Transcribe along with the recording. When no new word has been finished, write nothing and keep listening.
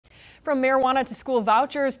From marijuana to school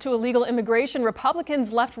vouchers to illegal immigration,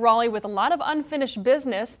 Republicans left Raleigh with a lot of unfinished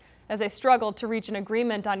business as they struggled to reach an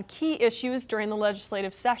agreement on key issues during the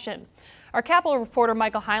legislative session. Our Capitol reporter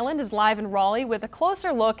Michael Hyland is live in Raleigh with a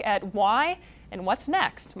closer look at why and what's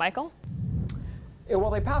next. Michael? While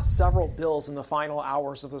they passed several bills in the final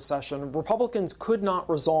hours of the session, Republicans could not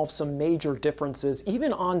resolve some major differences,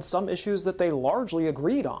 even on some issues that they largely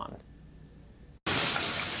agreed on.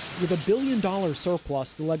 With $1 billion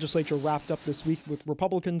surplus, the legislature wrapped up this week with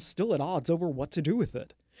Republicans still at odds over what to do with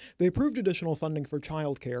it. They approved additional funding for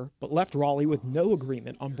childcare, but left Raleigh with no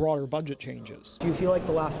agreement on broader budget changes. Do you feel like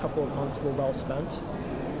the last couple of months were well spent?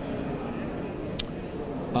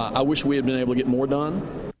 I wish we had been able to get more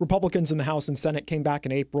done. Republicans in the House and Senate came back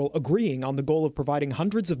in April agreeing on the goal of providing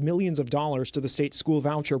hundreds of millions of dollars to the state school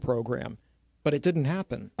voucher program. But it didn't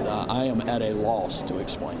happen. I am at a loss to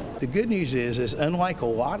explain. The good news is unlike a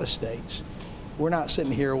lot of states, we're not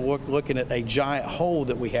sitting here looking at a giant hole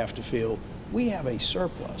that we have to fill. We have a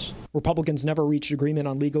surplus. Republicans never reached agreement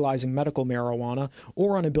on legalizing medical marijuana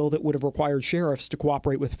or on a bill that would have required sheriffs to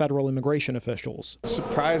cooperate with federal immigration officials.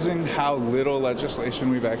 Surprising how little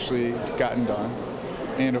legislation we've actually gotten done.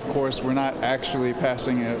 And of course, we're not actually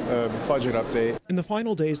passing a budget update. In the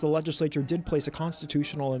final days, the legislature did place a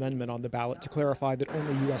constitutional amendment on the ballot to clarify that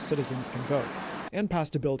only U.S. citizens can vote, and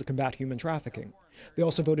passed a bill to combat human trafficking. They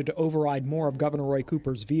also voted to override more of Governor Roy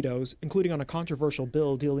Cooper's vetoes, including on a controversial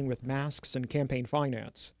bill dealing with masks and campaign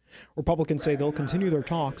finance. Republicans say they'll continue their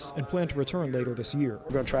talks and plan to return later this year.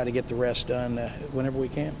 We're going to try to get the rest done whenever we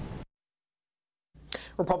can.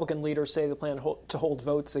 Republican leaders say they plan to hold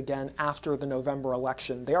votes again after the November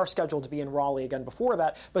election. They are scheduled to be in Raleigh again before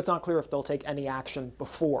that, but it's not clear if they'll take any action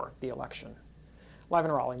before the election. Live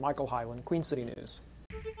in Raleigh, Michael Hyland, Queen City News.